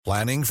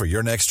Planning for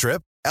your next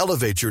trip?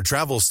 Elevate your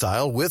travel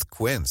style with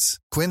Quince.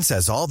 Quince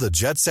has all the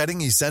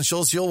jet-setting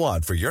essentials you'll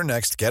want for your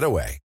next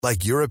getaway,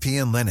 like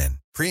European linen,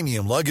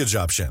 premium luggage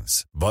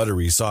options,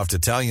 buttery soft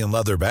Italian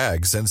leather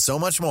bags, and so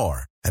much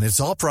more. And it's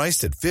all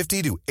priced at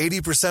 50 to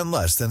 80%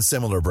 less than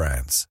similar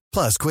brands.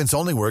 Plus, Quince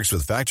only works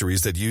with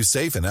factories that use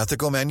safe and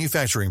ethical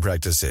manufacturing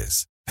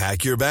practices.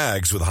 Pack your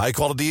bags with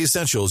high-quality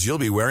essentials you'll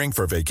be wearing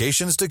for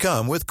vacations to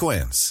come with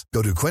Quince.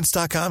 Go to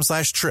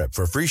quince.com/trip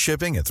for free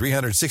shipping and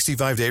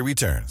 365-day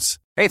returns.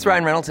 Hey, it's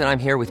Ryan Reynolds, and I'm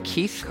here with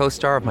Keith,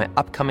 co-star of my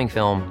upcoming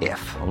film,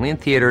 If, only in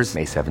theaters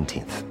May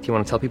 17th. Do you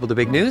want to tell people the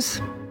big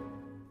news?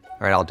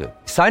 All right, I'll do it.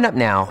 Sign up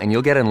now and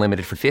you'll get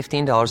unlimited for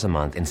 $15 a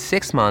month and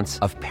 6 months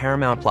of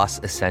Paramount Plus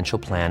Essential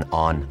Plan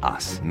on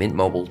us.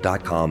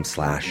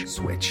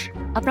 Mintmobile.com/switch.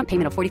 Upfront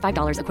payment of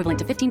 $45 equivalent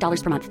to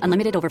 $15 per month.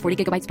 Unlimited over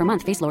 40 gigabytes per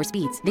month. Face lower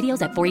speeds.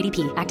 Videos at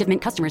 480p. Active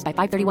Mint customers by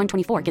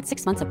 531.24 get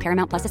 6 months of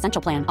Paramount Plus Essential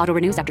Plan. Auto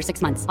renews after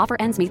 6 months. Offer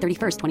ends May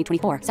 31st,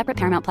 2024. Separate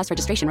Paramount Plus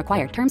registration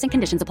required. Terms and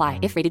conditions apply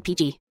if rated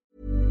PG.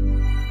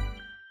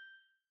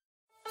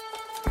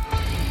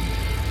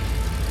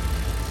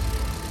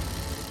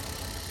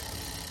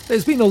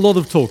 There's been a lot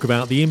of talk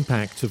about the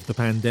impact of the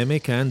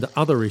pandemic and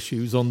other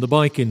issues on the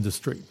bike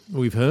industry.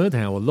 We've heard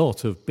how a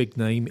lot of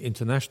big-name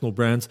international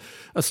brands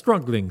are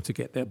struggling to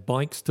get their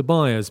bikes to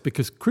buyers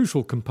because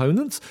crucial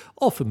components,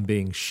 often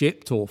being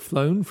shipped or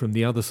flown from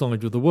the other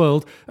side of the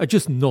world, are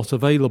just not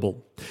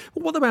available.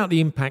 But what about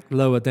the impact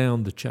lower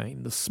down the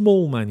chain, the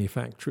small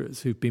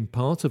manufacturers who've been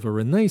part of a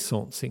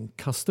renaissance in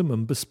custom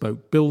and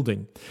bespoke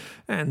building?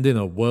 And in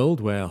a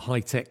world where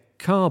high-tech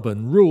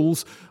carbon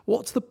rules,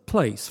 what's the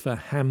place for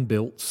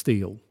hand-built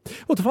steel?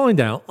 Well, to find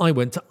out, I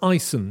went to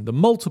Isen, the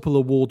multiple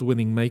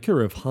award-winning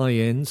maker of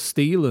high-end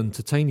steel and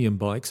titanium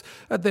bikes,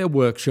 at their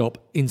workshop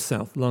in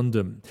South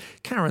London.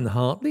 Karen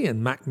Hartley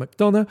and Mac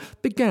McDonough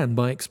began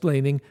by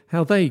explaining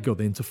how they got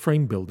into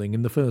frame building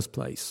in the first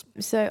place.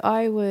 So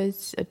I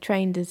was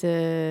trained as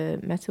a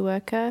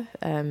metalworker,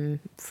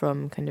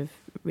 from kind of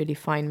really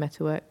fine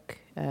metalwork,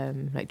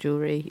 like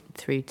jewellery,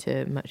 through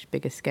to much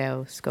bigger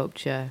scale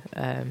sculpture,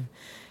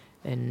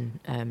 in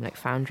like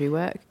foundry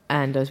work.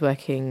 And I was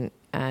working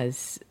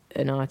as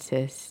an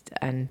artist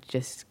and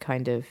just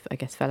kind of, I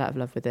guess, fell out of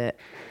love with it,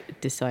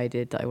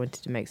 decided that I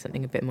wanted to make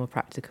something a bit more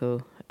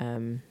practical,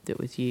 that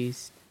was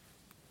used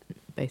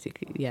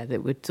basically,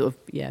 that would sort of,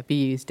 be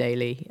used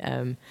daily.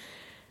 When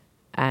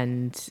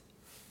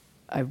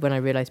I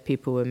realised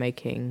people were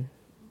making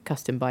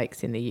custom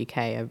bikes in the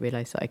UK, I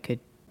realised that I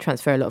could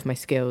transfer a lot of my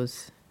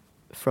skills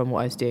from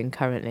what I was doing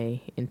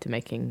currently into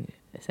making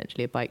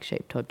essentially a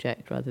bike-shaped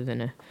object rather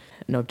than an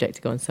object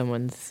to go on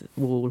someone's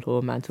wall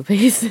or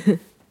mantelpiece.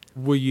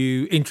 Were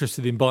you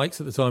interested in bikes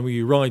at the time? Were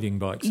you riding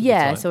bikes at the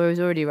time? So I was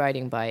already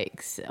riding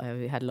bikes.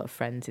 I had a lot of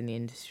friends in the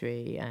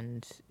industry,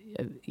 and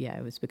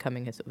it was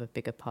becoming a sort of a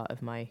bigger part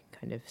of my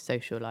kind of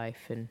social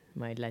life and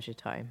my leisure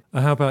time.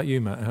 How about you,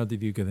 Matt? How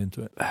did you get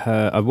into it?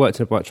 I've worked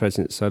in a bike trade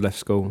since I left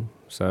school,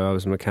 so I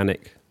was a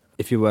mechanic.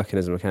 If you're working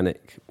as a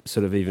mechanic,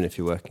 sort of even if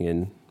you're working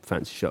in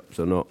fancy shops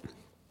or not,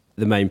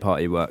 the main part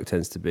of your work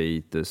tends to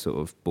be the sort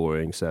of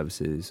boring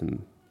services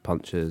and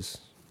punctures.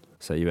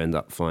 So you end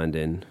up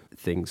finding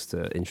things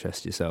to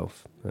interest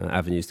yourself,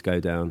 avenues to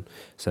go down.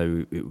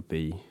 So it would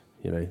be,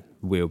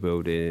 wheel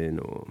building,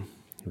 or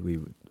we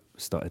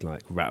started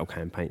like rattle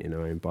can painting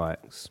our own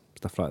bikes,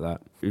 stuff like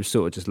that. It was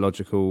sort of just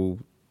logical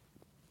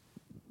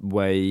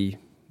way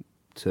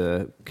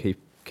to keep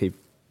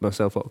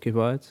myself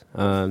occupied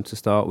to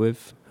start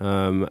with.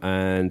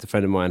 And a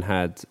friend of mine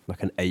had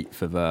like an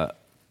eighth of a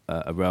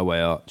railway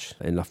arch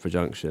in Loughborough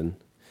Junction.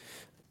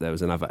 There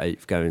was another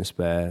eighth going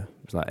spare.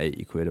 It was like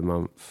 £80 a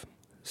month.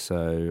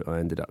 So I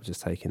ended up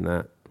just taking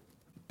that,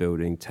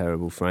 building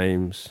terrible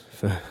frames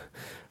for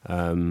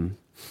a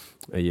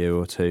year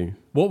or two.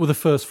 What were the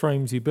first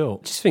frames you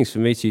built? Just things for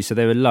me to use. So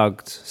they were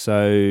lugged.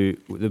 So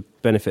the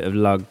benefit of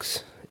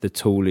lugs, the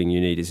tooling you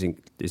need is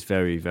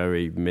very,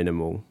 very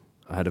minimal.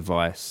 I had a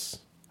vise,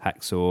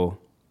 hacksaw,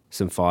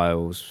 some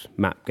files,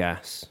 map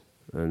gas,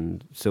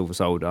 and silver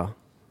solder.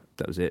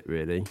 That was it,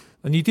 really.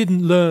 And you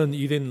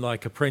didn't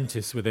like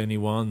apprentice with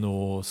anyone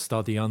or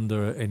study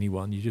under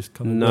anyone. You just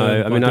kind of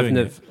learned by doing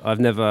it.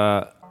 I've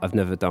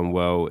never done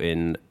well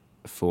in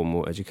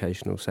formal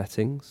educational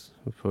settings.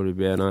 Would probably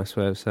be a nice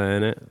way of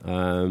saying it.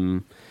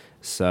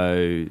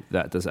 So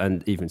that does,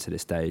 and even to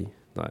this day,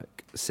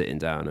 like sitting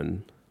down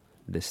and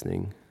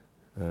listening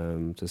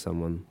to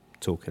someone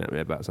talking at me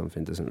about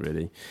something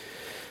it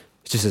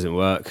just doesn't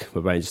work.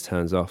 My brain just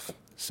turns off.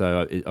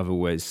 So I've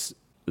always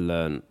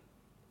learned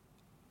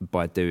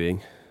by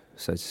doing,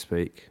 so to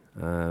speak.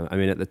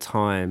 At the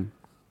time,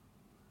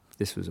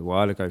 this was a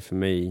while ago for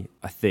me,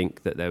 I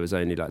think that there was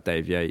only like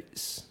Dave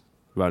Yates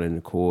running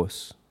the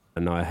course,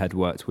 and I had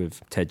worked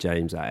with Ted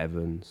James at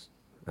Evans,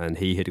 and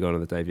he had gone on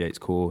the Dave Yates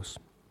course.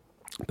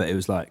 But it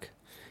was a lot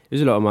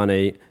of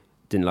money,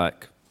 didn't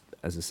like,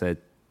 as I said,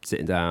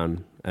 sitting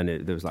down, and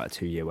there was like a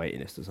 2-year waiting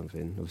list or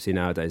something. Obviously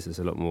nowadays there's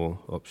a lot more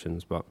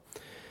options, but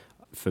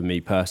for me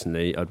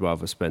personally, I'd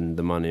rather spend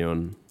the money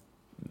on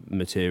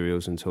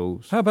materials and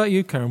tools. How about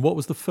you, Karen? What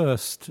were the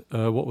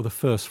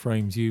first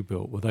frames you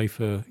built? Were they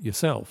for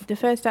yourself? The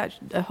first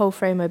whole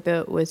frame I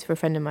built was for a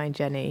friend of mine,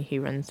 Jenny,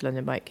 who runs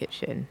London Bike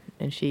Kitchen,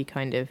 and she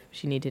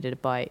needed a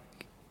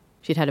bike.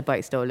 She'd had a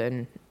bike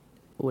stolen.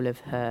 All of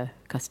her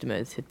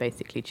customers had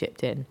basically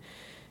chipped in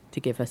to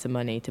give her some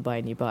money to buy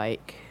a new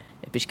bike,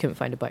 but she couldn't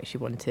find a bike she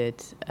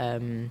wanted,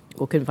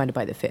 or couldn't find a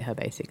bike that fit her,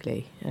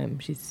 basically.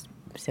 She's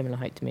similar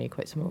height to me,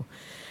 quite small.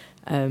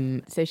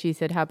 So she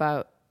said, how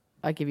about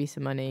I give you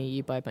some money,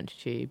 you buy a bunch of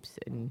tubes,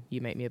 and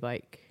you make me a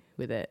bike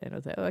with it. And I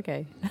was like, oh,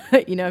 okay.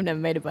 I've never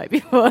made a bike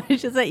before.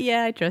 She was like,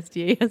 yeah, I trust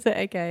you. I was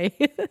like, okay.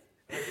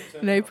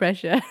 No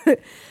pressure.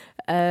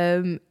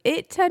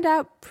 It turned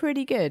out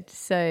pretty good.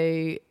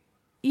 So,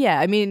 yeah,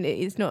 I mean,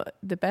 it's not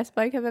the best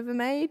bike I've ever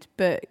made,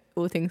 but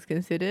all things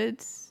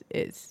considered,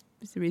 it's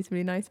a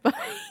reasonably nice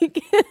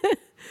bike.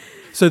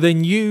 So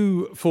then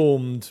you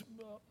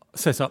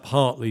set up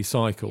Hartley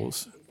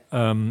Cycles,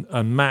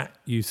 and Matt,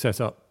 you set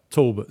up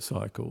Talbot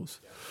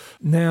Cycles.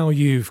 Now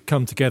you've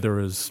come together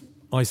as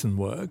Isen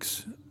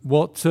Works.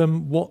 What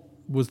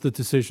was the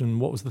decision?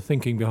 What was the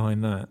thinking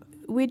behind that?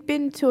 We'd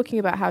been talking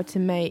about how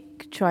to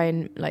try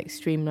and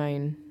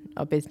streamline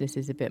our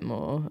businesses a bit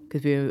more,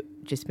 because we were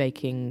just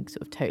making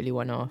sort of totally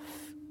one-off,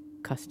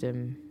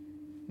 custom,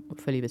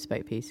 fully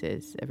bespoke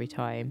pieces every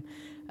time.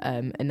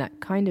 And that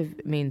kind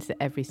of means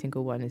that every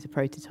single one is a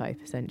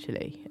prototype,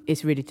 essentially.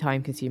 It's really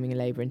time-consuming and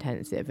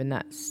labour-intensive, and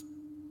that's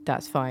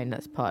fine,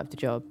 that's part of the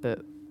job,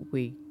 but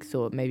we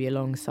thought maybe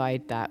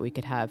alongside that we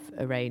could have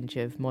a range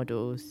of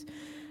models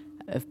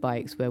of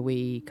bikes where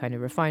we kind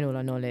of refine all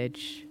our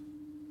knowledge,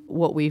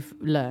 what we've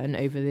learned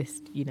over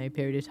this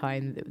period of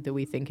time that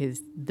we think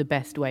is the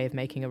best way of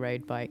making a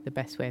road bike, the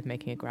best way of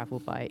making a gravel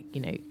bike,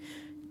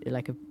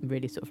 like a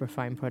really sort of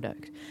refined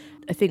product.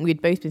 I think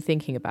we'd both been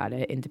thinking about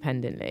it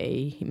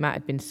independently. Matt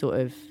had been sort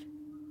of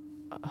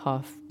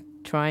half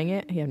trying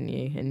it, hadn't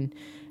you?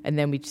 And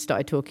then we just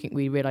started talking.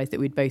 We realised that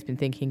we'd both been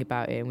thinking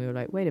about it, and we were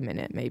like, wait a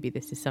minute, maybe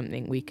this is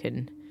something we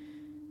can...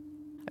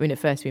 I mean, at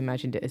first we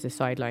imagined it as a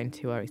sideline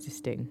to our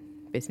existing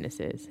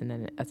businesses, and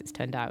then as it's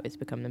turned out, it's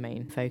become the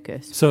main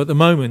focus. So at the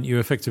moment, you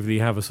effectively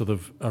have a sort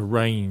of a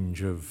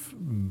range of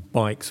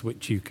bikes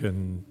which you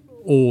can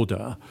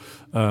order,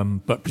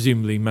 but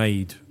presumably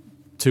made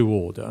to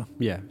order.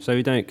 Yeah, so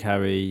we don't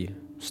carry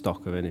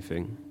stock of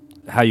anything.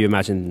 How you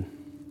imagine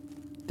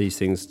these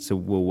things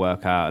will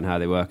work out and how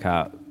they work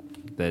out,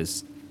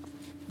 there's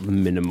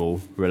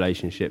minimal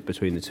relationship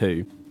between the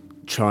two.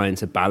 Trying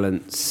to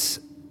balance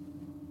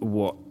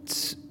what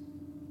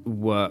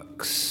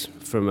works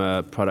from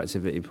a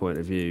productivity point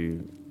of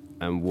view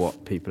and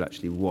what people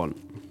actually want,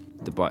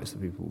 the bikes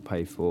that people will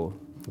pay for.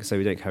 So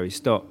we don't carry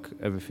stock,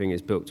 everything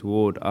is built to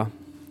order.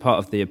 Part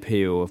of the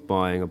appeal of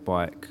buying a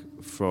bike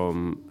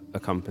from a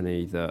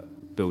company that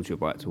builds your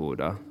bike to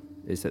order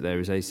is that there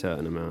is a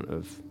certain amount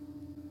of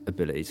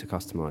ability to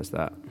customise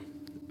that.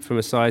 From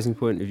a sizing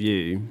point of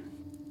view,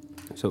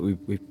 so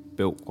we've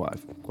built quite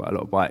a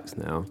lot of bikes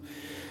now.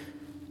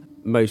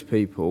 Most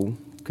people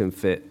can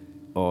fit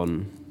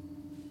on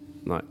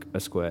like a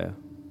square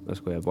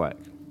bike,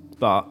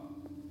 but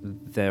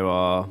there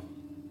are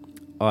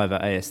either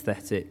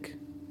aesthetic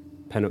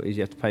penalties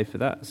you have to pay for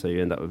that, so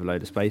you end up with a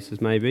load of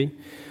spacers maybe,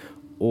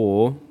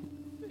 or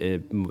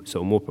sort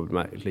of more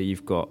problematically,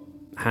 you've got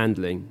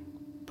handling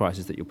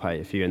prices that you'll pay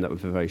if you end up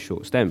with a very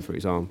short stem, for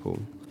example.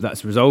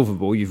 That's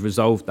resolvable, you've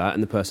resolved that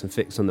and the person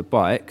fits on the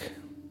bike,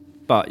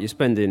 but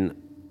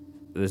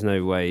there's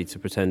no way to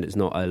pretend it's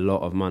not a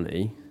lot of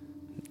money.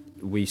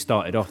 We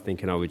started off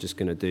thinking, we're just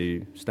going to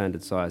do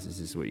standard sizes,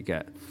 this is what you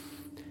get.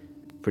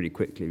 Pretty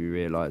quickly we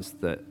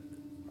realised that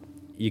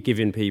you're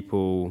giving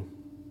people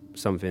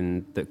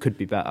something that could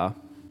be better,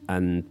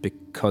 and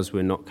because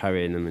we're not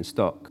carrying them in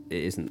stock,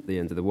 it isn't the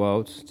end of the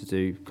world to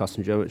do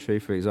custom geometry,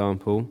 for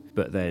example.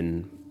 But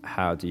then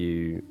how do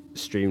you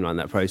streamline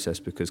that process?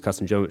 Because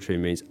custom geometry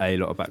means a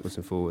lot of backwards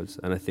and forwards,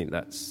 and I think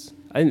that's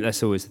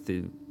always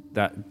the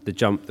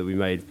jump that we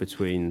made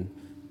between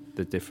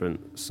the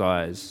different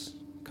size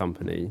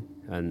company,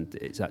 and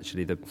it's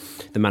actually the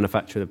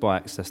manufacturer of the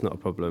bikes, that's not a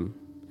problem,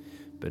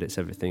 but it's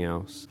everything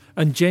else.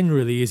 And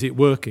generally, is it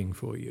working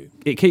for you?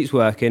 It keeps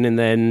working, and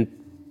then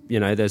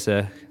there's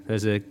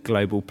a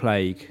global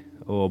plague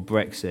or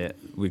Brexit.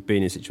 We've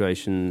been in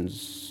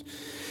situations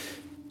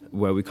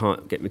where we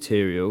can't get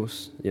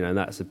materials, and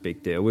that's a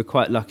big deal. We're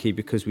quite lucky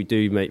because we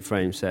do make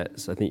frame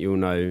sets. I think you'll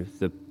know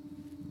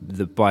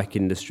the bike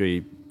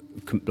industry,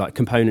 like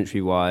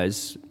componentry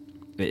wise,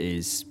 it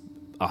is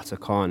utter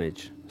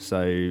carnage.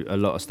 So a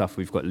lot of stuff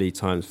we've got lead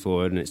times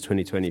for, and it's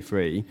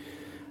 2023.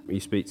 You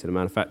speak to the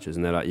manufacturers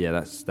and they're like, yeah,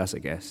 that's a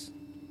guess,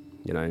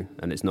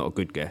 and it's not a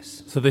good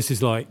guess. So this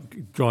is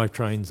like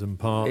drivetrains and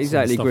parts.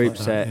 Exactly, and group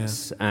stuff like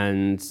sets, that, yeah.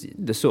 And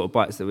the sort of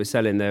bikes that we're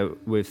selling there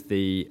with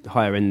the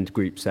higher end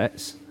group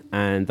sets,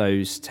 and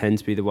those tend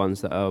to be the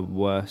ones that are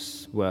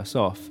worse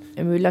off.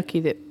 And we're lucky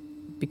that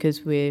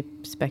because we're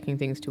speccing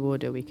things to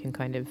order, we can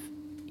kind of,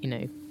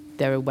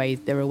 there are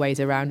ways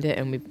around it,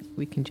 and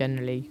we can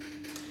generally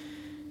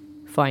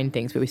find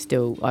things,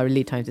 but our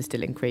lead times are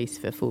still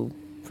increased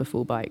for for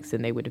full bikes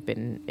than they would have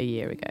been a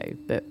year ago.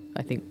 But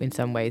I think in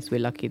some ways we're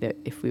lucky that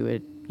if we were,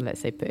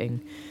 let's say,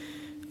 putting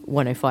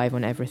 105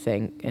 on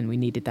everything and we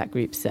needed that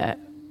group set,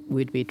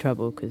 we'd be in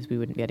trouble because we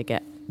wouldn't be able to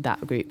get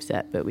that group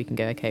set. But we can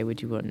go, okay,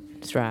 would you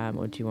want SRAM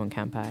or do you want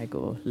Campag,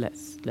 or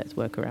let's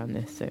work around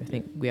this. So I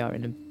think we are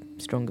in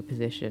a stronger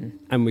position.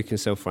 And we can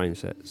sell frame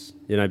sets,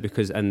 you know,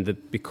 because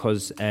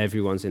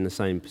everyone's in the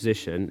same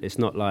position. It's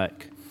not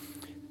like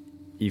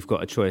you've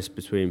got a choice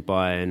between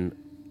buying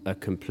a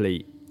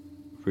complete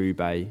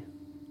Roubaix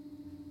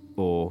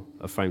or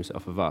a frame set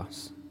off of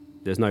us.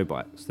 There's no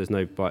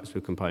bikes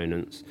with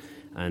components,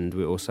 and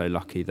we're also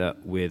lucky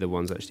that we're the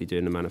ones actually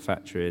doing the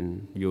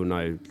manufacturing. You'll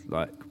know,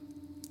 like,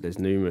 there's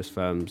numerous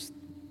firms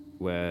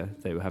where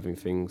they were having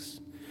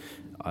things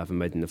either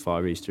made in the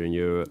Far East or in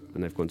Europe,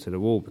 and they've gone to the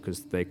wall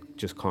because they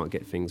just can't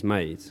get things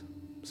made.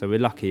 So we're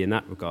lucky in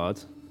that regard,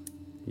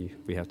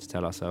 we have to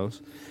tell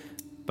ourselves.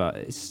 But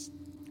it's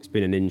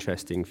been an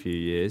interesting few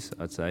years,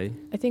 I'd say.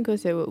 I think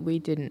also what we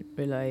didn't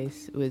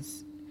realise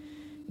was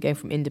going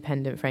from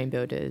independent frame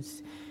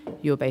builders,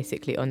 you're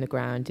basically on the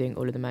ground doing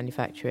all of the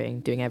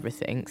manufacturing, doing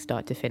everything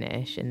start to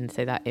finish, and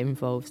so that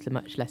involves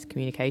much less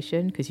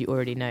communication because you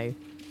already know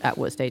at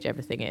what stage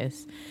everything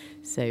is.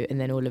 So, and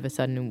then all of a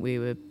sudden we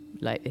were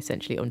like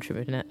essentially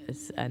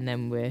entrepreneurs, and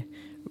then we're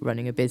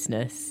running a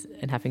business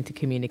and having to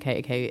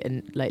communicate, okay,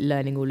 and like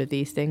learning all of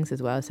these things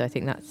as well. So I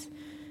think that's,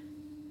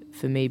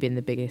 for me, been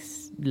the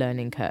biggest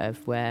learning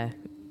curve, where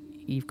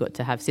you've got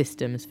to have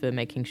systems for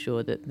making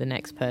sure that the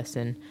next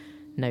person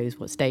knows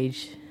what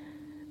stage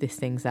this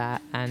thing's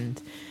at,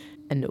 and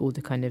all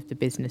the kind of the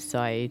business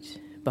side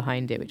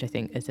behind it, which I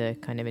think as a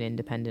kind of an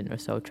independent or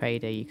sole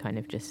trader, you kind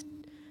of just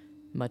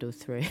muddle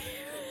through,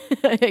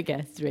 I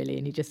guess, really,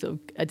 and you just sort of,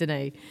 I don't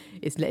know,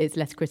 it's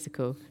less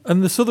critical.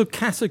 And the sort of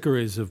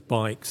categories of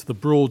bikes, the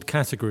broad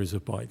categories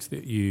of bikes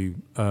that you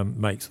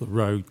make, so the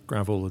road,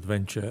 gravel,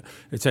 adventure,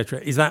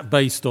 etc., is that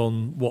based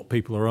on what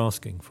people are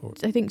asking for?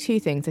 I think two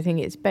things. I think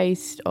it's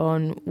based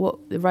on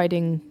what the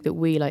riding that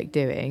we like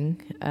doing,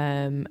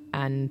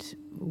 and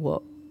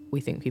what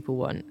we think people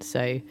want.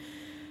 So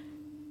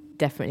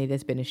definitely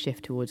there's been a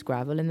shift towards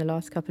gravel in the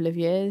last couple of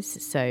years.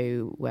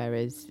 So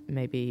whereas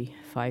maybe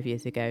 5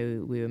 years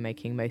ago we were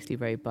making mostly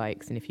road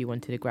bikes, and if you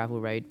wanted a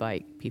gravel road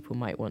bike, people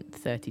might want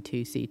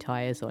 32C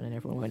tyres on, and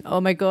everyone went, oh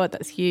my God,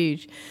 that's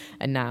huge.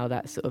 And now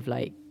that's sort of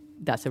like,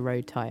 that's a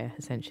road tyre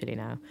essentially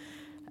now.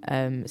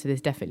 So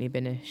there's definitely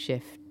been a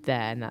shift there,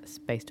 and that's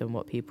based on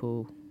what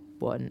people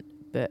want.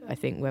 But I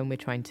think when we're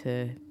trying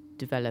to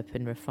develop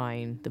and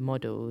refine the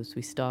models,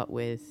 we start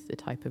with the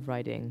type of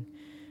riding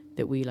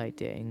that we like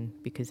doing,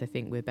 because I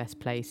think we're best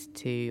placed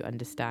to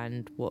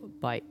understand what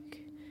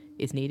bike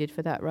is needed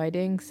for that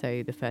riding.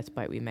 So the first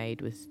bike we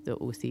made was the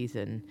All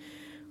Season,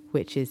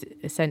 which is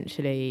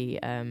essentially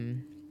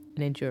an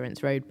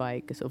endurance road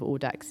bike, a sort of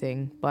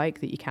all-daxing bike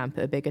that you can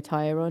put a bigger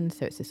tyre on.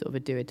 So it's a sort of a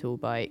do-it-all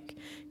bike,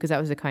 because that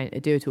was a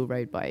do-it-all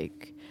road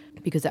bike,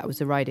 because that was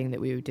the riding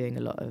that we were doing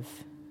a lot of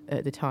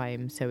at the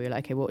time. So we were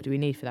like, okay, what do we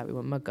need for that? We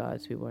want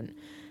mudguards, we want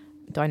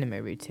dynamo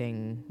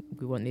routing,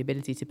 we want the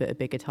ability to put a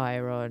bigger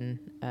tyre on,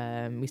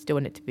 we still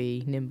want it to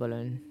be nimble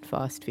and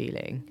fast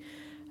feeling.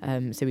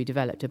 So we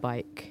developed a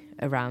bike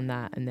around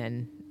that, and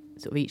then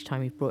sort of each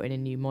time we've brought in a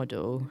new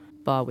model,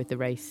 bar with the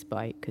race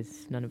bike,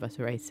 because none of us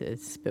are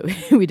racers, but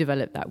we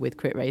developed that with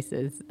crit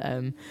racers.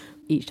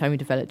 Each time we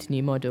developed a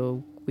new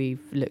model,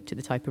 we've looked at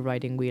the type of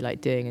riding we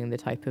like doing and the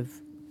type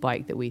of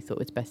bike that we thought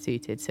was best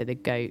suited. So the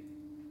Goat,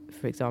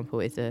 for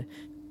example, is a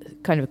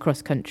kind of a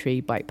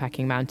cross-country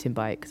bike-packing mountain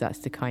bike, because that's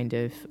the kind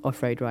of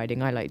off-road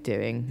riding I like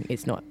doing.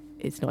 It's not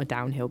a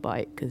downhill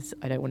bike, because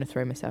I don't want to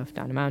throw myself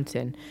down a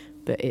mountain,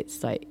 but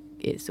it's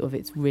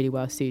really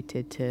well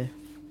suited to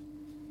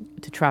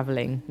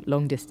travelling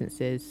long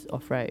distances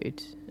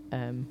off-road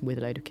with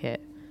a load of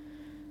kit.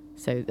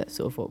 So that's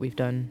sort of what we've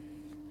done.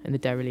 And the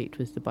Derelict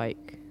was the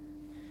bike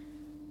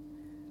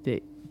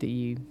that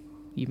you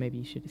maybe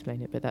you should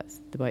explain it, but that's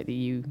the bike that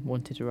you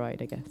wanted to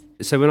ride, I guess.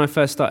 So when I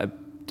first started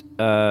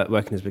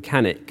working as a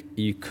mechanic,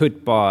 you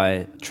could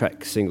buy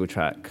Trek single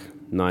track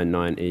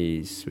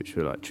 990s, which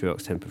were like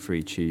Truox Temper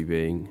Free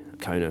tubing,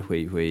 Kona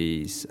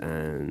wheeze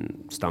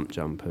and stump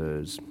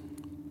jumpers.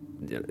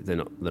 They're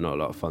not a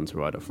lot of fun to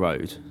ride off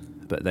road,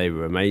 but they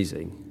were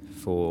amazing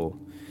for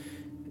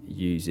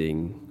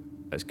using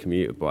as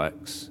commuter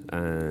bikes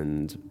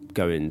and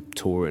going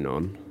touring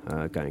on,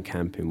 going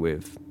camping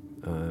with,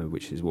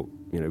 which is what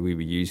we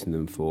were using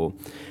them for.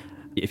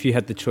 If you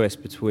had the choice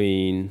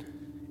between,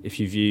 if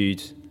you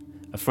viewed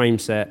a frame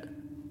set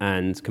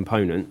and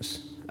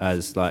components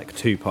as like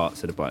two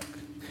parts of the bike,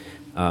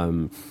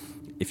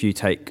 if you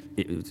take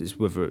it's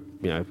whether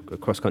a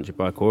cross-country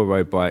bike or a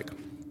road bike,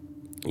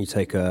 you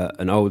take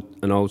an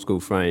old school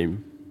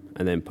frame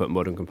and then put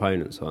modern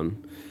components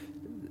on.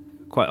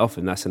 Quite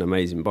often that's an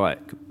amazing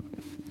bike.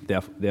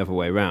 The other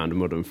way around, a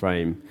modern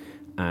frame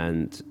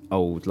and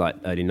old like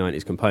early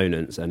 90s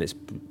components, and it's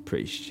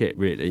pretty shit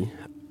really.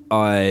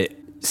 I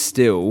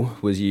still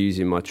was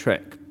using my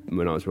Trek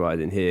when I was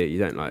riding here.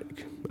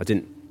 I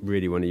didn't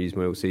really want to use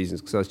my All Seasons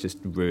because I was just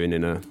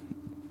ruining a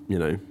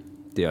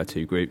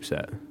Di2 group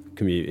set,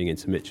 commuting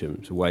into Mitcham.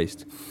 It's a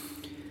waste.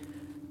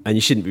 And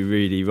you shouldn't be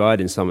really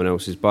riding someone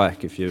else's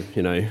bike if you're,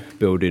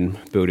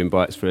 building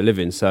bikes for a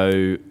living.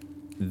 So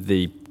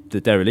the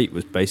Derelict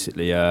was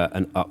basically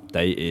an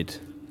updated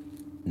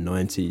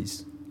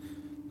 90s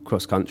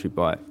cross-country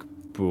bike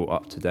brought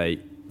up to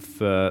date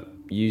for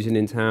using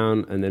in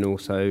town, and then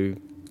also,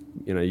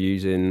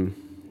 using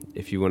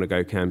if you want to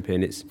go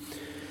camping. It's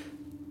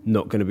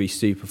not going to be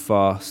super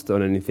fast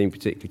on anything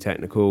particularly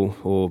technical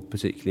or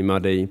particularly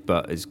muddy,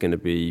 but it's going to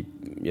be,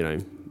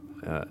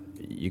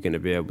 you're going to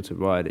be able to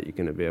ride it, you're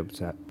going to be able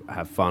to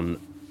have fun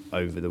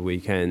over the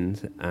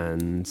weekend,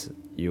 and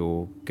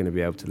you're going to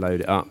be able to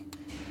load it up.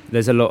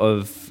 There's a lot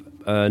of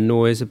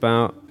noise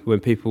about when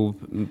people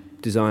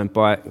design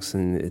bikes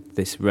and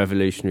this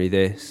revolutionary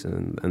this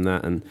and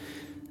that, and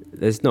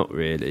there's not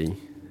really,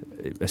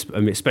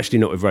 especially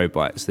not with road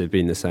bikes. They've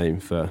been the same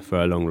for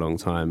a long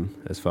time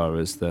as far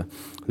as the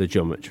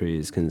geometry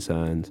is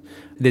concerned.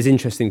 There's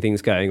interesting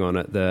things going on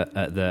at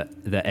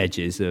the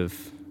edges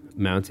of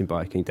mountain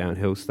biking,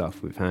 downhill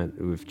stuff with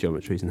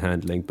geometries and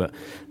handling, but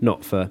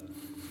not for.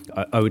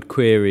 I would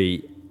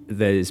query.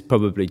 There's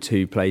probably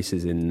 2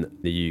 places in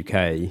the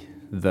UK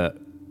that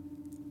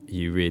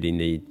you really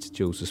need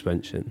dual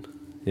suspension.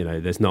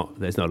 There's not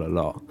a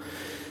lot.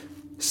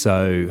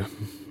 So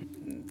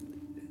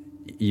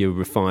you're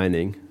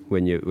refining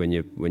when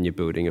you're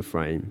building a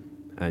frame,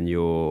 and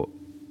the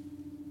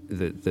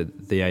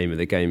aim of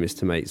the game is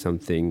to make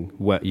something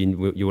well. You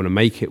want to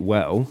make it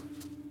well,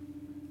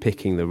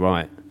 picking the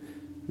right.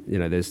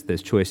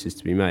 There's choices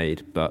to be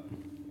made, but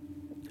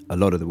a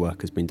lot of the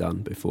work has been done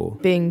before.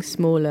 Being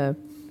smaller,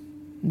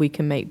 we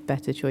can make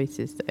better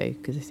choices though,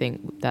 because I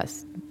think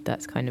that's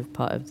kind of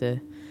part of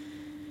the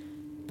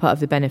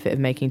benefit of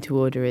making to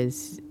order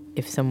is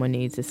if someone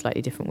needs a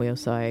slightly different wheel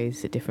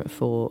size, a different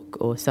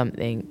fork or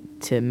something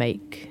to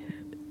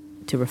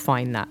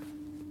refine that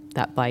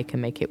bike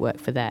and make it work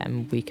for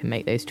them, we can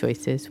make those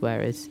choices.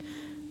 Whereas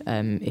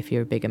if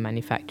you're a bigger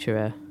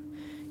manufacturer,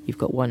 you've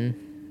got one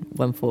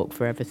fork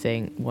for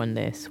everything, one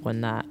this,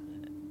 one that,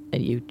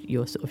 and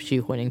you're sort of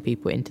shoehorning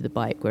people into the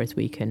bike. Whereas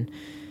we can,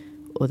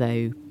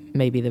 although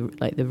maybe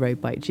the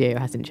road bike geo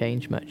hasn't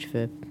changed much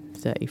for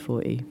 30,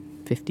 40,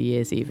 50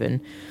 years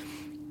even,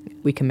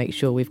 we can make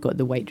sure we've got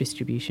the weight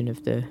distribution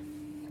of the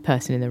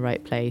person in the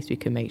right place. We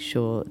can make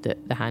sure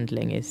that the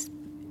handling is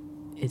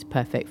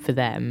perfect for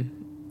them,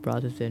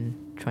 rather than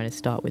trying to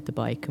start with the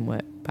bike and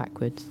work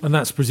backwards. And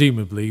that's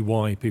presumably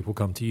why people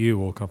come to you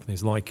or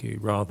companies like you,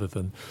 rather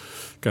than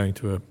going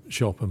to a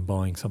shop and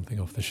buying something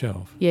off the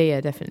shelf.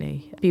 Yeah,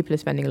 definitely. People are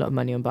spending a lot of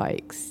money on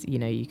bikes.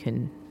 You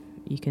can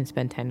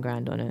spend 10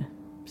 grand on a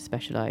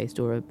Specialized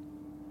or a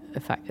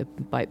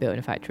bike built in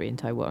a factory in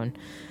Taiwan.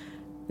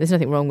 There's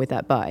nothing wrong with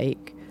that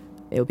bike.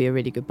 It'll be a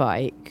really good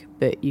bike,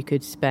 but you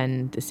could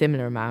spend a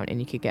similar amount and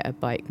you could get a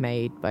bike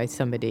made by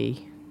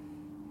somebody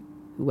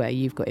where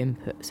you've got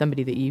input,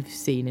 somebody that you've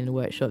seen in a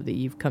workshop that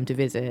you've come to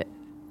visit.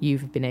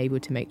 You've been able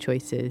to make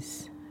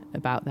choices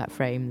about that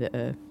frame that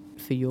are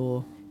for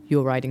your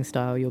riding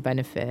style, your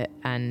benefit,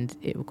 and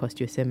it will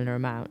cost you a similar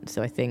amount.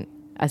 So I think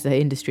as the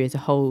industry as a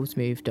whole's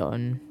moved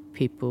on,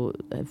 people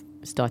have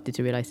started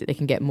to realise that they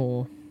can get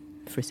more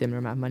for a similar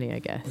amount of money, I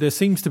guess. There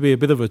seems to be a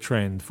bit of a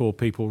trend for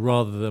people,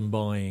 rather than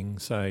buying,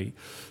 say,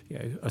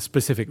 a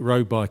specific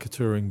road bike, a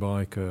touring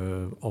bike,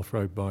 a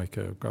off-road bike,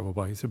 a gravel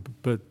bike,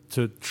 but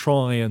to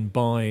try and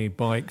buy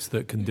bikes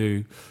that can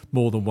do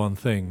more than one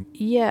thing.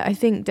 Yeah, I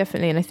think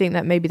definitely, and I think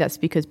that maybe that's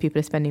because people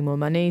are spending more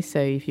money. So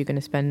if you're going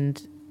to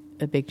spend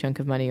a big chunk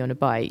of money on a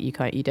bike, you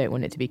don't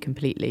want it to be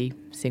completely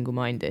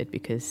single-minded,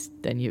 because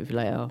then you're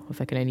like, oh, if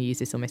I can only use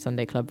this on my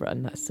Sunday club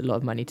run, that's a lot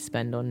of money to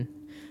spend on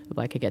a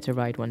bike I get to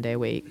ride one day a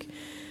week.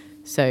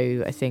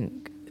 So I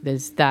think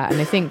there's that, and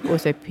I think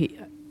also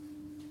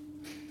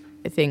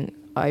I think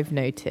I've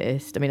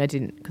noticed, I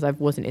didn't, because I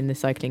wasn't in the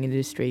cycling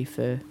industry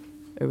for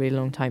a really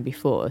long time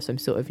before, so I'm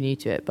sort of new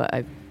to it, but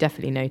I've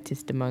definitely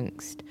noticed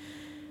amongst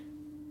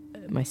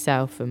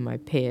myself and my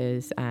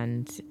peers,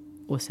 and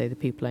also the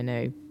people I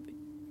know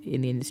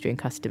in the industry and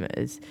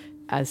customers,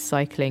 as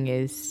cycling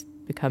is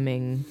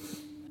becoming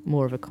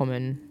more of a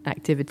common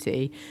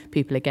activity,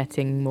 people are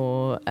getting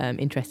more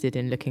interested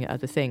in looking at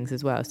other things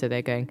as well. So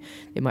they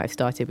might have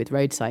started with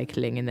road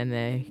cycling, and then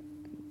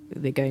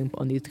they're going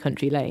on these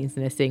country lanes,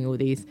 and they're seeing all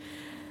these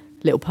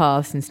little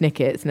paths and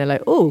snippets, and they're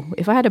like, oh,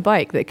 if I had a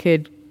bike that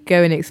could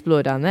go and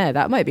explore down there,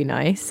 that might be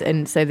nice.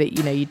 And so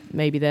that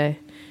maybe they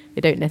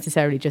don't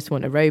necessarily just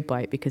want a road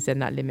bike, because then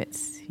that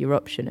limits your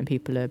option, and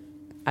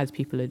as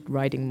people are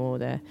riding more,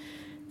 they're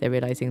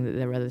realising that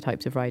there are other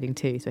types of riding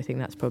too. So I think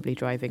that's probably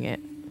driving it.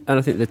 And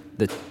I think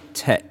the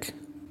tech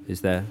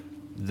is there.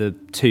 The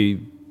 2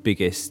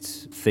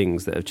 biggest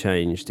things that have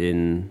changed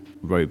in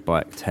road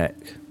bike tech,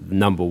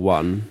 number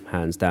 1,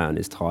 hands down,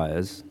 is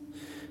tyres,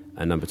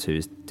 and number 2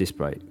 is disc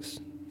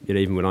brakes.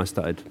 Even when I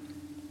started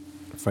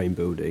frame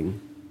building,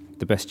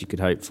 the best you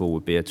could hope for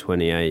would be a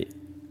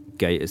 28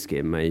 gator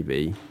skin,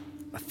 maybe.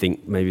 I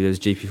think maybe there's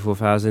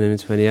GP4000 in a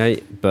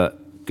 28, but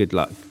good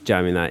luck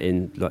jamming that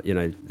in. Like, you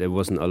know, there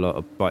wasn't a lot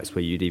of bikes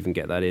where you'd even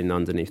get that in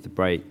underneath the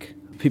brake.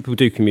 People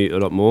do commute a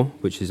lot more,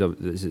 which is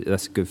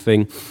that's a good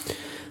thing.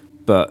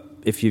 But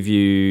if you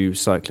view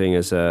cycling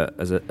as a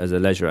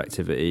leisure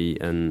activity,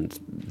 and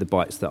the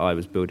bikes that I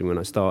was building when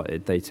I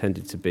started, they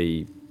tended to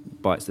be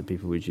bikes that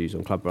people would use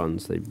on club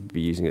runs. They'd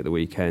be using at the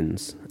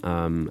weekends,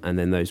 and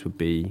then those would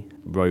be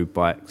road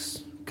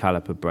bikes,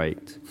 caliper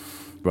braked,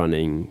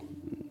 running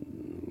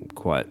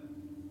quite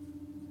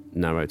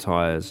narrow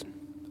tyres.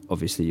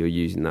 Obviously, you're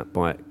using that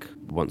bike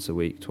once a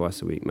week,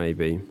 twice a week,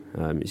 maybe.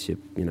 It's your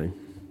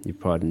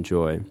pride and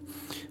joy,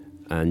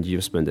 and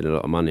you're spending a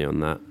lot of money on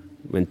that.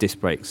 When disc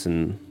brakes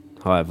and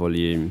higher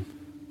volume,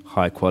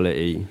 high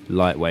quality,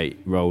 lightweight,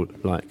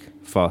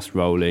 fast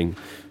rolling,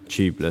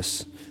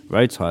 tubeless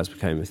road tyres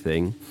became a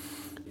thing.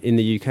 In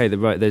the UK, the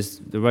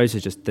roads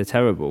are they're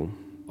terrible.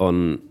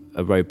 On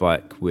a road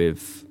bike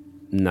with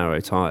narrow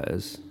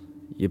tyres,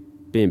 you're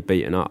being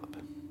beaten up,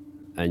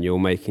 and you're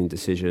making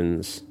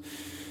decisions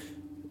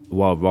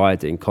while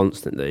riding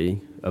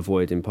constantly,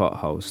 avoiding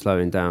potholes,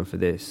 slowing down for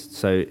this.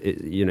 So,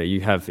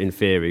 you have, in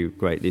theory,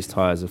 great, these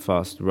tyres are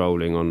fast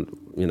rolling on,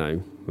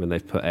 when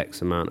they've put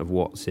X amount of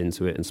watts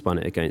into it and spun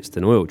it against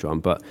an oil drum.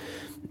 But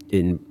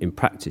in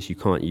practice, you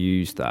can't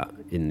use that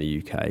in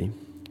the UK.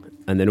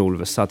 And then all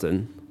of a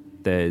sudden,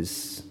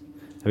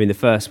 the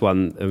first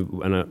one,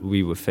 and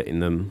we were fitting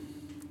them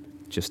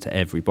just to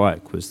every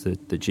bike, was the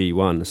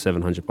G1, the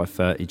 700 by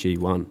 30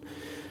 G1.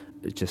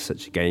 It's just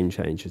such a game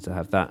changer to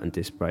have that and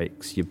disc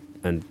brakes.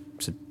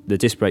 So the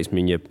disc brakes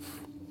mean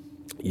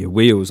your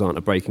wheels aren't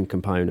a braking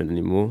component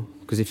anymore.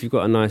 Because if you've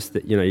got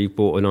you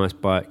bought a nice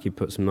bike, you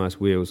put some nice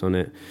wheels on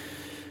it,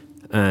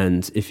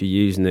 and if you're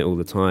using it all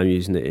the time,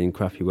 using it in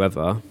crappy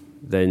weather,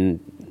 then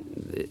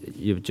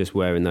you're just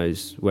wearing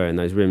those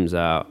rims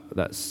out.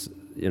 That's,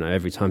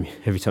 every time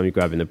you're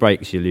grabbing the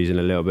brakes, you're losing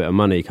a little bit of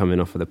money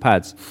coming off of the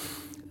pads.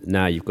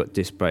 Now you've got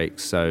disc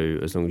brakes, so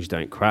as long as you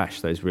don't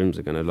crash, those rims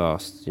are going to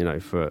last,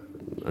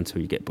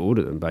 until you get bored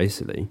of them.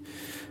 Basically,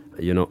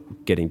 you're not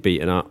getting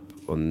beaten up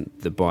on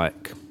the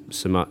bike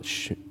so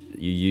much.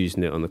 You're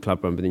using it on the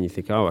club run, but then you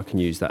think, I can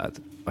use that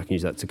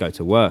to go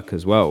to work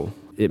as well.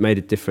 It made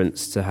a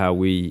difference to how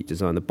we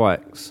design the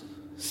bikes.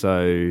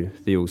 So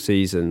the All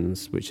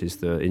Seasons, which is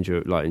the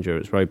light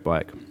endurance road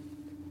bike,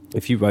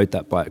 if you rode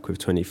that bike with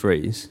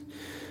 23s,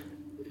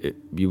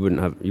 you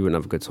wouldn't have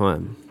a good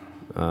time.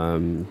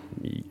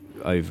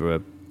 Over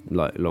a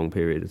long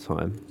period of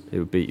time, it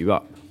would beat you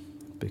up,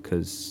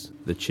 because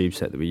the tube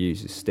set that we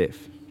use is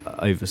stiff,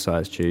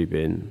 oversized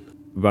tubing.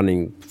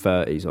 Running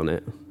 30s on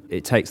it,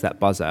 it takes that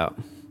buzz out,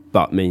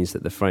 but means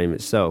that the frame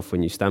itself,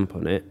 when you stamp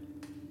on it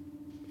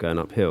going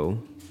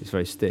uphill, is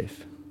very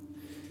stiff.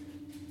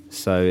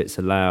 So it's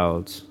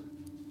allowed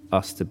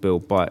us to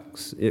build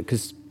bikes,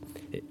 because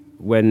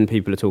when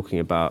people are talking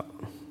about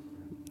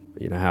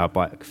how a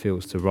bike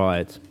feels to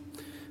ride,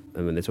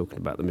 and when they're talking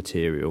about the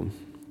material,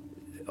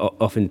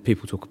 often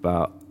people talk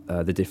about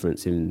the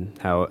difference in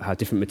how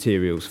different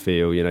materials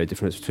feel,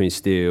 difference between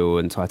steel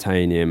and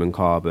titanium and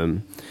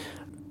carbon.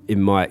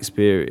 In my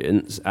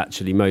experience,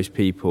 actually, most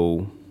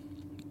people,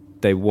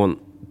 they want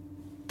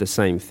the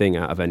same thing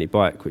out of any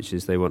bike, which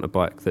is they want a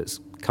bike that's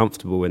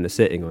comfortable when they're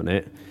sitting on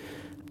it,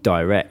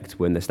 direct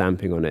when they're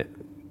stamping on it,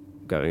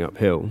 going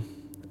uphill.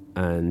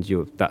 And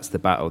that's the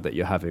battle that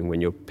you're having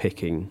when you're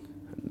picking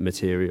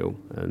material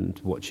and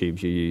what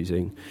tubes you're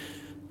using.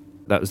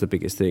 That was the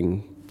biggest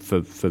thing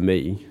for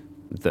me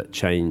that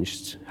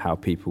changed how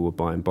people were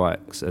buying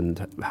bikes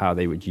and how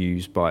they would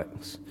use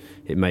bikes.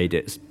 It made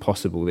it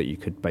possible that you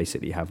could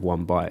basically have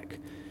one bike.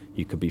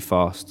 You could be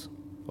fast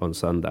on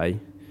Sunday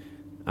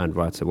and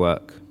ride to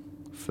work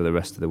for the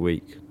rest of the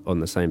week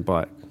on the same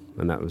bike,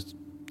 and that was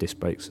disc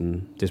brakes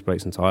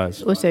and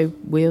tyres. Also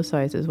wheel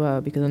size as well,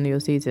 because on your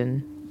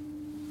season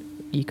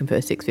you can put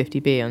a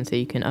 650B on, so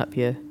you can up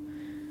your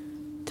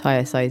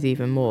tyre size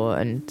even more,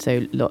 and so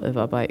a lot of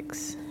our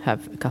bikes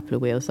have a couple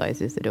of wheel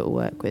sizes that it'll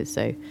work with,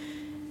 so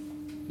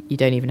you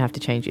don't even have to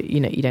change it.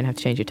 You don't have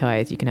to change your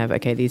tyres. You can have,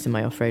 these are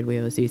my off-road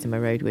wheels, these are my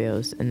road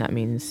wheels, and that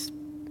means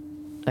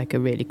a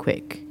really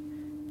quick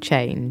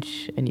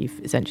change, and you've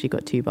essentially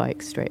got two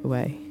bikes straight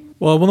away.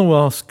 Well, I want to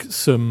ask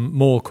some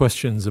more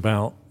questions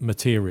about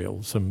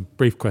material, some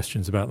brief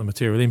questions about the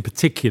material, in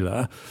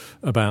particular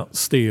about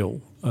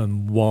steel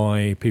and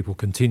why people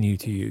continue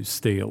to use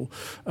steel.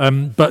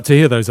 But to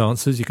hear those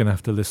answers, you're going to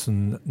have to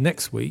listen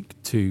next week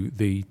to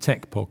the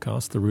Tech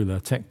Podcast, the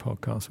Rouleur Tech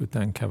Podcast with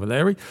Dan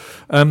Cavalieri.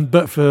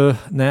 But for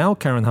now,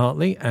 Karen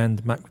Hartley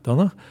and Matt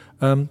McDonough,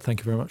 thank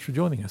you very much for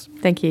joining us.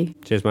 Thank you.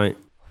 Cheers, mate.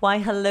 Why,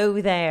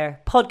 hello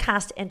there.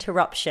 Podcast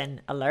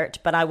interruption alert,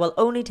 but I will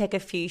only take a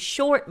few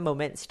short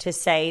moments to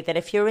say that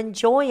if you're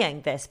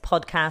enjoying this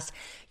podcast,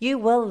 you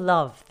will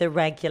love the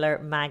regular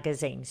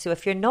magazine. So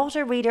if you're not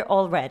a reader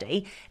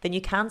already, then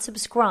you can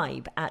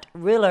subscribe at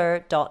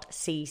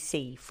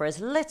rouleur.cc for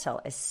as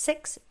little as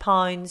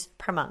 £6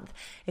 per month.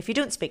 If you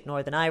don't speak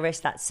Northern Irish,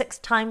 that's 6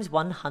 times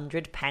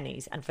 100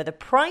 pennies. And for the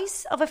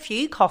price of a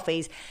few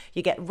coffees,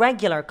 you get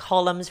regular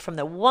columns from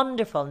the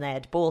wonderful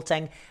Ned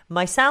Bolting,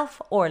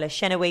 myself, Orla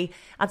Chenoweth, Highway,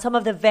 and some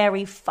of the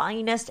very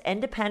finest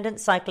independent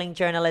cycling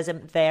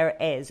journalism there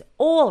is,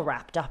 all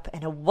wrapped up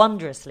in a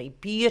wondrously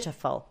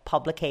beautiful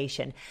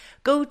publication.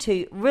 Go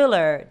to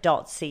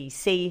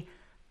rouleur.cc.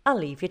 I'll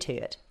leave you to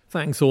it.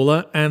 Thanks,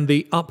 Orla. And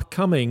the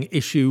upcoming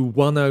issue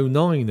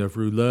 109 of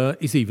Rouleur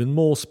is even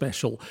more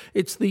special.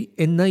 It's the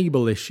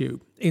Enable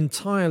issue,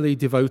 entirely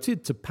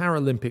devoted to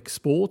Paralympic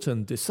sport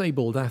and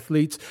disabled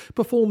athletes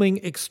performing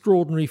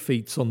extraordinary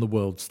feats on the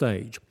world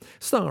stage.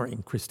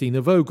 Starring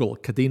Christina Vogel,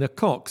 Cadena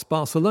Cox,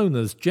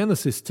 Barcelona's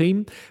Genesis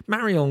team,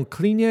 Marion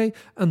Clignet,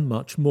 and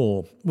much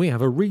more. We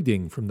have a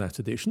reading from that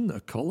edition,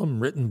 a column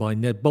written by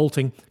Ned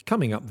Bolting,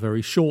 coming up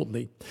very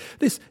shortly.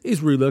 This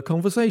is Rouleur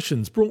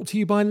Conversations, brought to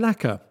you by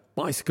Lacquer,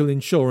 bicycle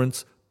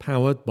insurance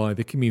powered by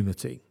the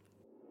community.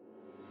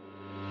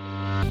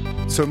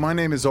 So my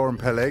name is Oren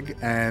Peleg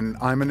and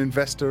I'm an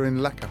investor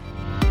in Lacquer.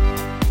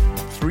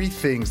 3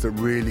 things that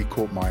really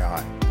caught my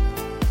eye.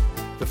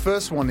 The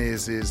first one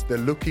is they're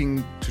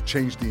looking to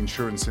change the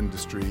insurance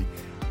industry,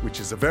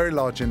 which is a very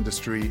large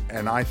industry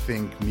and I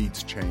think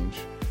needs change.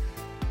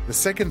 The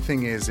second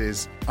thing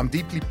is I'm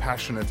deeply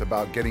passionate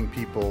about getting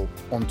people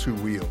on 2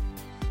 wheel.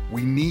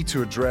 We need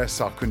to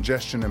address our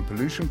congestion and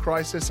pollution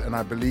crisis, and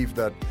I believe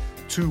that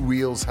 2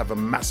 wheels have a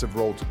massive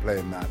role to play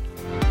in that.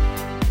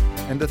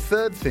 And the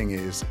third thing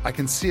is I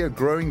can see a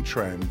growing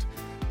trend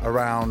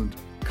around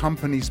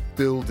companies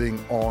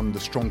building on the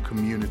strong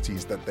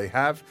communities that they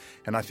have,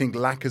 and I think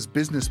Lacquer's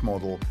business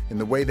model in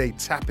the way they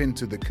tap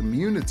into the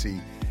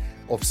community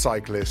of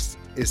cyclists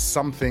is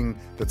something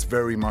that's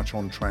very much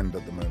on trend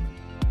at the moment.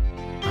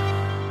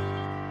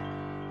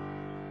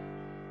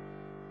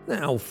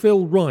 Now,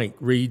 Phil Wright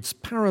reads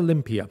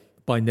Paralympia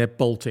by Ned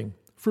Bolting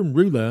from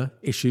Rouleur,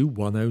 issue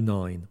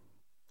 109.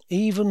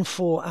 Even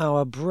for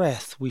our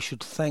breath we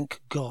should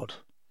thank God,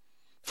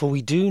 for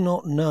we do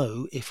not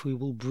know if we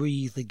will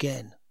breathe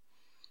again.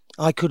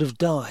 I could have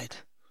died.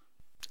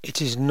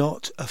 It is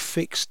not a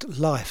fixed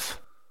life.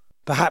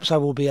 Perhaps I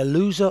will be a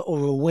loser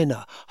or a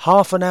winner.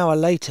 Half an hour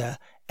later,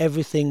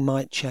 everything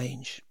might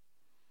change.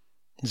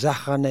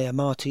 Zahra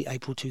Neamati,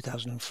 April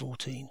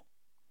 2014.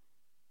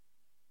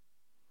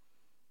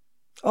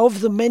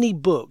 Of the many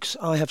books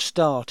I have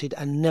started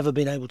and never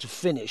been able to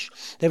finish,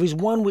 there is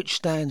one which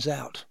stands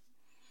out.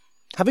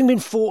 Having been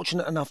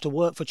fortunate enough to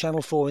work for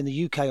Channel 4 in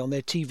the UK on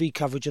their TV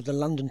coverage of the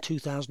London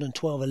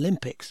 2012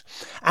 Olympics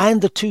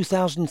and the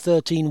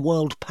 2013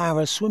 World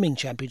Para Swimming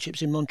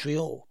Championships in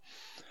Montreal,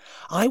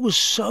 I was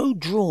so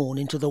drawn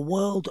into the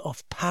world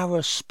of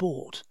para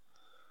sport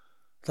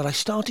that I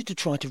started to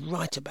try to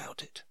write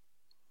about it.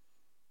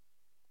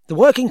 The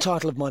working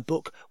title of my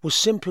book was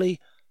simply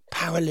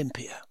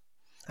Paralympia,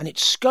 and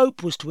its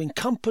scope was to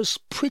encompass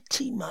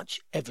pretty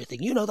much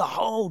everything. You know, the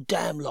whole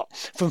damn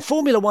lot. From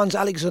Formula One's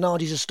Alex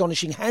Zanardi's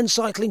astonishing hand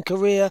cycling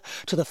career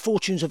to the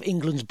fortunes of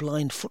England's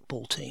blind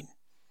football team.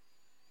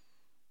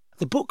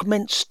 The book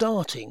meant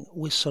starting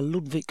with Sir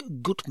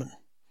Ludwig Guttmann,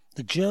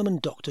 the German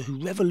doctor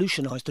who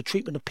revolutionised the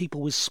treatment of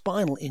people with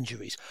spinal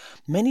injuries,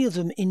 many of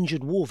them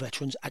injured war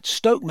veterans, at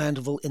Stoke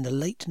Mandeville in the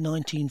late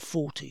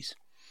 1940s.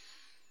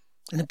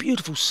 In a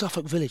beautiful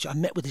Suffolk village, I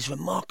met with his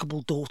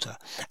remarkable daughter,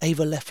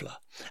 Ava Leffler,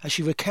 as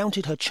she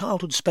recounted her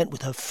childhood spent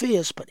with her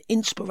fierce but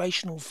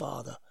inspirational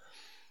father,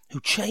 who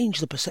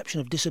changed the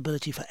perception of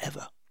disability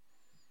forever.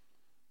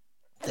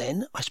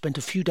 Then I spent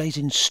a few days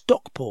in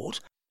Stockport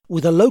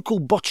with a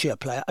local boccia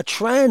player, a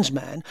trans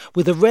man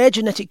with a rare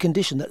genetic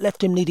condition that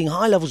left him needing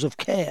high levels of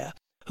care,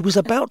 who was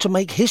about to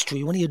make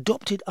history when he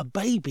adopted a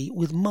baby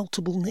with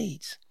multiple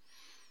needs.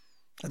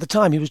 At the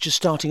time, he was just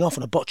starting off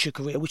on a boccia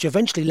career, which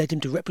eventually led him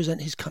to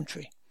represent his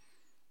country.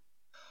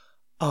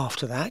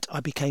 After that,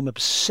 I became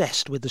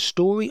obsessed with the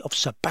story of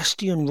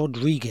Sebastian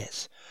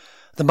Rodriguez,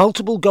 the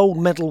multiple gold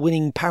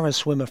medal-winning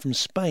paraswimmer from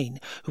Spain,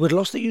 who had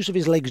lost the use of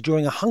his legs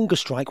during a hunger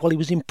strike while he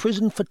was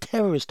imprisoned for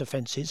terrorist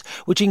offences,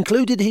 which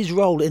included his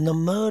role in the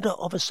murder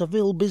of a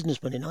Seville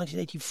businessman in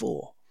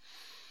 1984.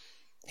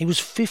 He was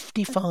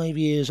 55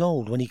 years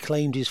old when he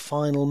claimed his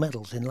final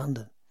medals in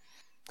London.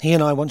 He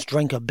and I once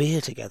drank a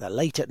beer together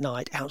late at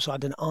night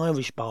outside an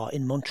Irish bar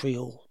in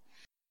Montreal.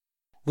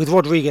 With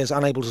Rodriguez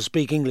unable to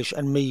speak English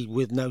and me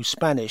with no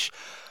Spanish,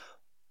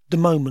 the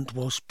moment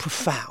was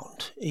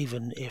profound,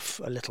 even if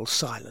a little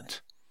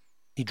silent.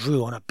 He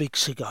drew on a big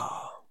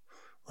cigar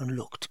and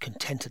looked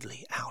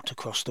contentedly out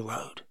across the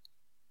road.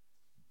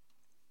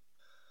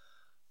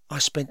 I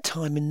spent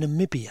time in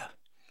Namibia,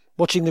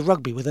 watching the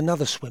rugby with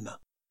another swimmer,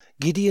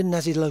 Gideon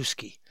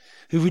Nazilowski,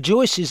 who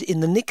rejoices in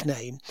the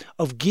nickname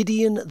of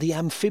Gideon the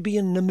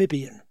Amphibian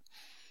Namibian.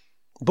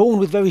 Born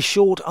with very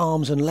short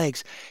arms and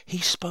legs, he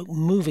spoke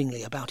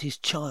movingly about his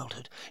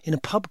childhood in a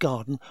pub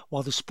garden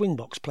while the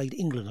Springboks played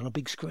England on a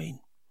big screen.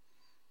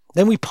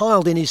 Then we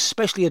piled in his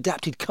specially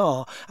adapted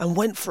car and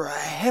went for a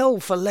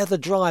hell-for-leather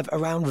drive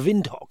around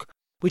Windhoek,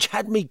 which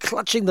had me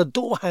clutching the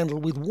door handle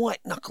with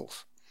white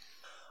knuckles.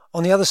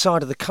 On the other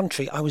side of the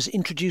country, I was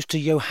introduced to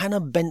Johanna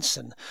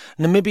Benson,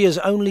 Namibia's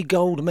only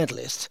gold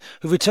medalist,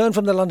 who returned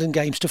from the London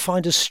Games to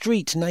find a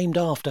street named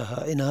after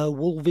her in her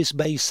Walvis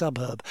Bay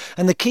suburb,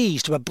 and the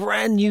keys to a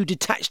brand new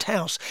detached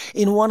house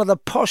in one of the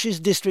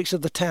poshest districts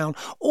of the town,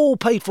 all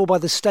paid for by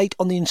the state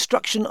on the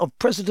instruction of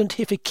President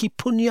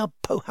Hifikepunye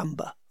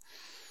Pohamba.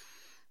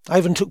 I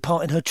even took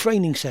part in her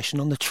training session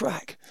on the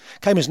track.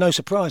 Came as no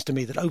surprise to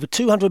me that over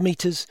 200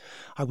 metres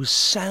I was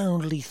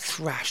soundly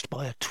thrashed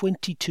by a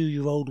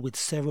 22-year-old with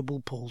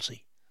cerebral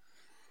palsy.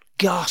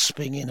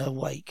 Gasping in her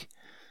wake,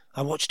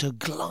 I watched her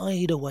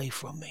glide away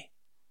from me.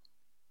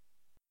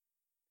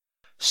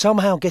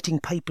 Somehow getting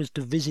papers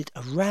to visit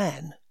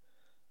Iran,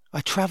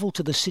 I travelled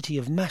to the city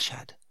of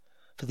Mashhad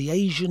for the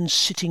Asian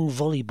Sitting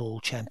Volleyball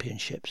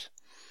Championships.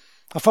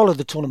 I followed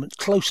the tournament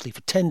closely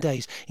for 10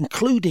 days,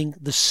 including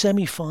the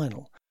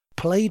semi-final,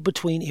 played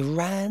between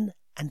Iran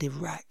and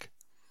Iraq.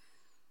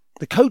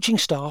 The coaching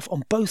staff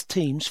on both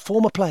teams,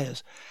 former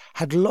players,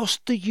 had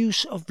lost the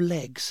use of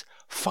legs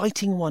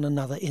fighting one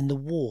another in the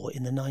war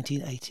in the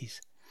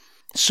 1980s.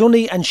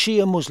 Sunni and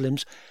Shia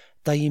Muslims,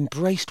 they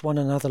embraced one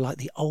another like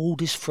the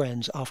oldest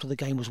friends after the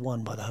game was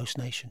won by the host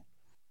nation.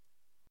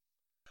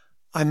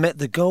 I met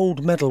the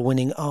gold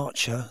medal-winning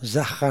archer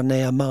Zahra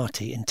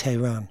Neamati in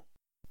Tehran,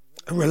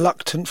 a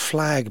reluctant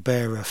flag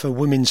bearer for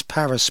women's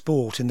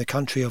para-sport in the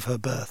country of her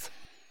birth.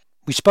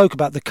 We spoke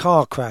about the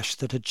car crash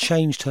that had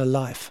changed her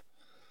life,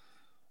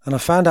 and I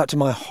found out to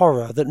my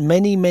horror that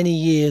many, many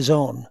years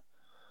on,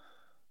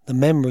 the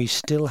memory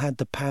still had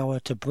the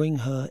power to bring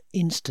her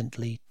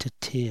instantly to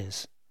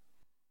tears.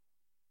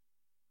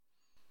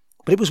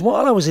 But it was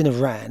while I was in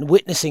Iran,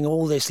 witnessing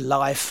all this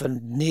life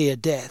and near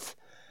death,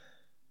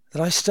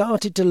 that I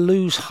started to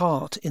lose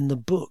heart in the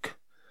book,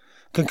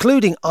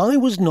 concluding I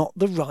was not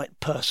the right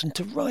person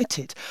to write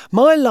it.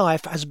 My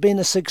life has been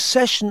a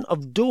succession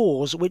of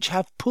doors which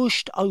have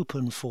pushed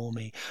open for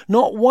me.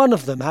 Not one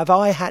of them have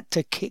I had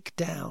to kick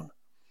down.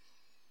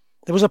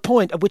 There was a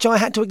point at which I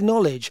had to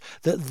acknowledge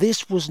that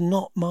this was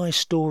not my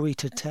story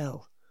to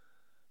tell,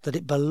 that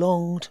it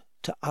belonged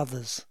to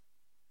others.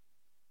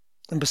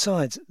 And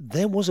besides,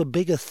 there was a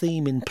bigger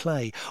theme in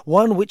play,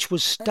 one which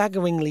was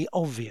staggeringly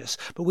obvious,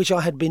 but which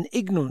I had been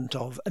ignorant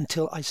of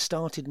until I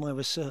started my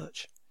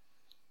research.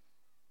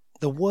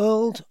 The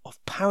world of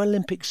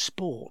Paralympic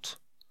sport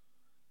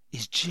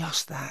is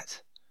just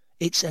that.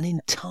 It's an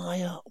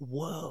entire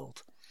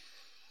world.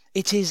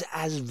 It is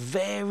as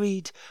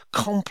varied,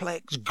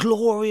 complex,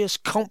 glorious,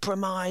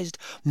 compromised,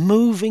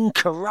 moving,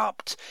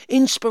 corrupt,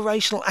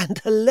 inspirational and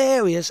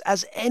hilarious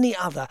as any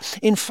other.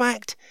 In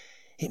fact,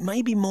 it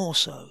may be more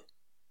so.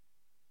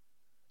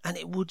 And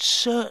it would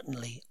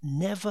certainly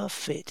never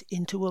fit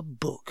into a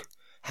book,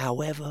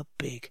 however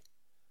big.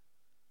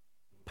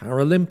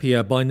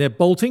 Paralympia by Ned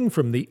Bolting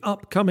from the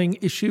upcoming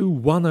issue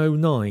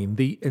 109,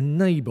 the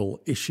Enable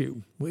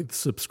issue, with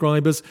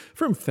subscribers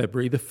from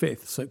February the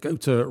 5th. So go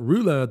to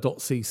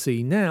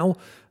rouleur.cc now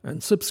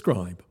and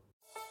subscribe.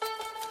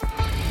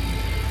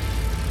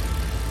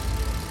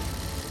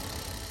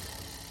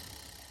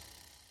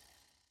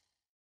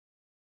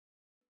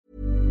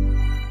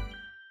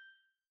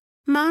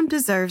 Mom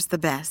deserves the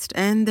best,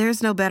 and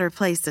there's no better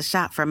place to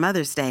shop for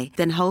Mother's Day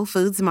than Whole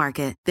Foods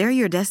Market. They're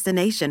your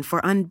destination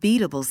for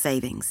unbeatable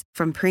savings,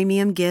 from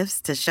premium gifts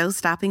to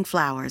show-stopping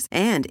flowers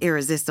and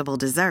irresistible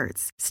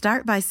desserts.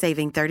 Start by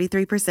saving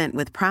 33%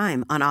 with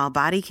Prime on all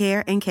body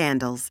care and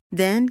candles.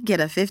 Then get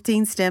a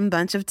 15-stem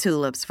bunch of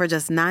tulips for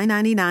just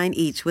 $9.99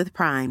 each with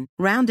Prime.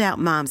 Round out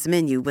Mom's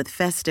menu with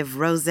festive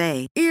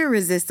rosé,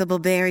 irresistible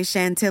berry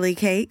chantilly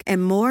cake,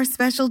 and more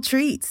special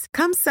treats.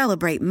 Come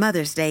celebrate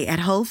Mother's Day at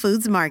Whole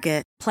Foods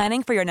Market.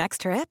 Planning for your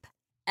next trip?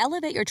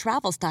 Elevate your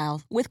travel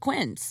style with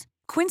Quince.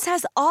 Quince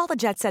has all the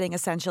jet-setting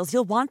essentials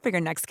you'll want for your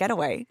next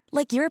getaway,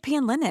 like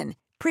European linen,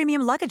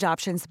 premium luggage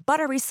options,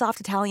 buttery soft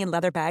Italian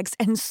leather bags,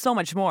 and so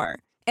much more.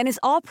 And is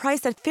all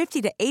priced at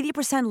 50 to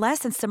 80% less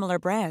than similar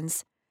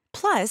brands.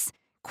 Plus,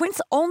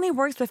 Quince only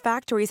works with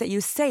factories that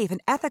use safe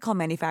and ethical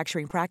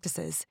manufacturing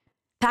practices.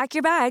 Pack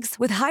your bags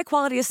with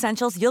high-quality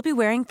essentials you'll be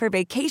wearing for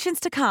vacations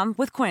to come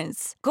with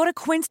Quince. Go to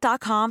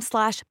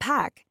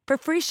quince.com/pack for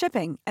free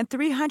shipping and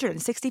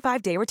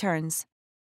 365-day returns.